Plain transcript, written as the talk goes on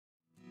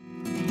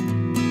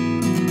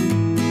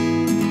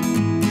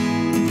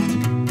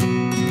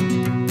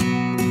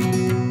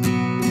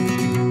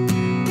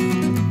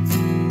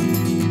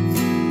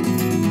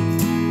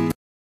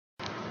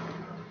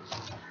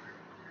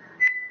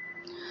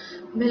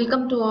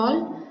Welcome to all.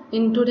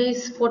 In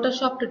today's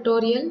Photoshop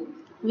tutorial,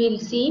 we'll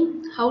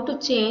see how to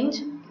change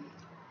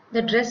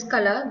the dress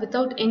color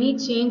without any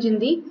change in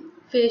the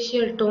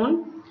facial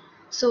tone.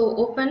 So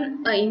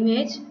open an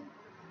image,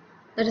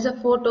 that is a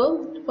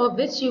photo for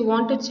which you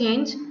want to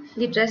change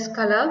the dress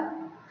color.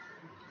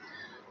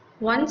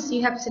 Once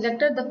you have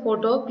selected the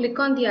photo, click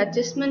on the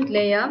adjustment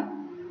layer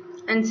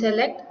and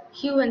select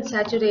hue and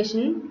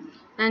saturation,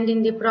 and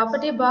in the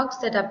property box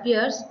that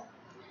appears,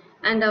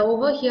 and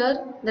over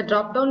here the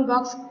drop down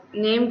box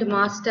named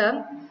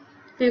master,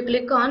 if you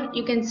click on,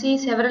 you can see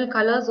several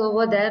colors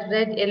over there: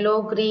 red,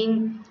 yellow,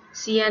 green,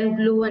 cyan,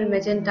 blue and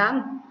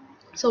magenta.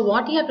 So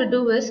what you have to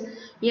do is,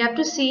 you have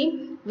to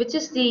see which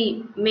is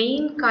the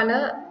main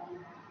color,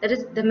 that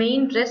is the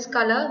main dress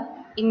color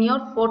in your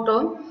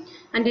photo.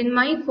 And in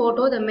my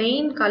photo the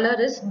main color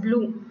is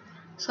blue,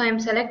 so I am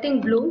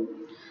selecting blue.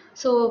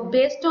 So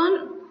based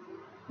on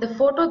the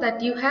photo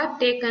that you have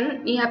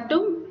taken, you have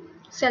to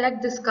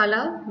select this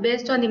color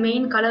based on the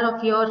main color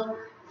of your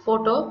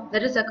photo,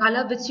 that is the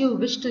color which you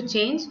wish to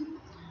change.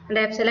 And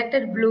I have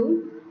selected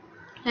blue,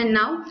 and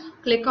now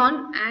click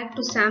on add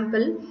to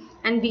sample,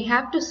 and we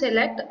have to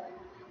select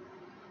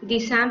the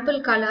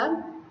sample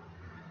color.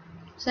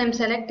 So I am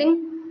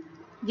selecting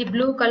the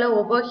blue color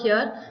over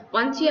here.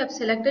 Once you have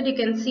selected, you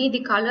can see the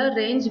color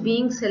range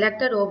being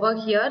selected over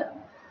here.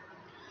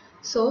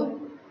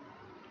 So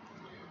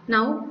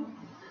now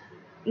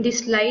the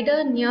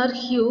slider near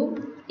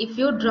hue, if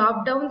you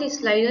drop down the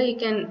slider, you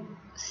can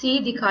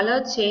see the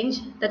color change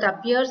that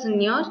appears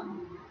in your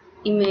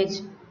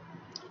image.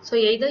 So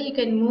either you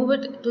can move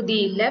it to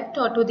the left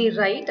or to the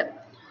right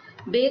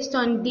based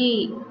on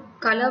the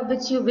color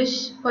which you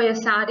wish for your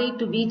sari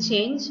to be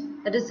changed,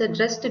 that is the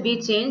dress to be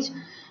changed.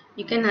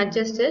 You can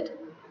adjust it.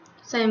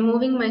 So I am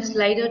moving my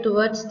slider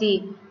towards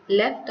the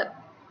left,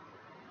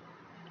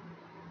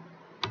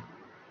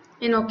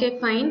 and okay,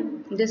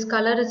 fine, this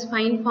color is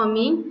fine for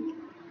me.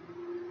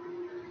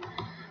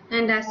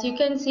 And as you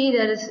can see,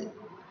 there is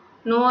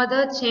no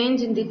other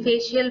change in the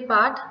facial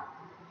part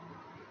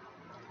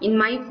in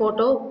my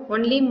photo,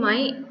 only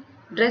my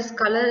dress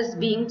color is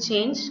being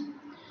changed.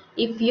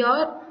 If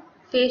your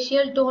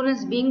facial tone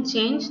is being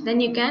changed, then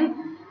you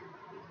can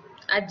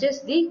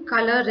adjust the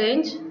color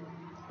range.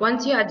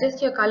 Once you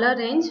adjust your color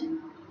range,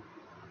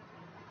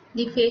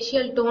 the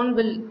facial tone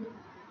will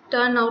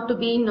turn out to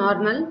be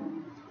normal.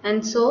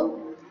 And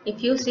so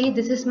if you see,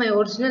 this is my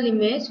original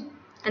image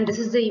and this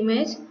is the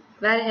image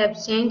where I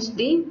have changed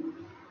the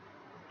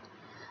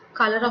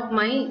color of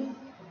my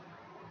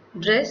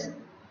dress.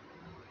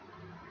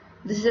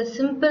 This is a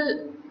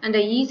simple and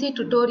a easy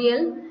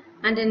tutorial,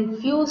 and in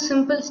few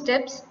simple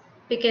steps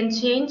we can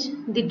change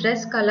the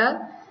dress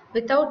color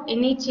without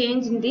any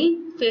change in the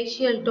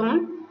facial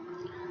tone.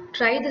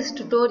 Try this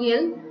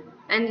tutorial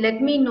and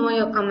let me know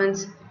your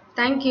comments.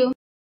 Thank you.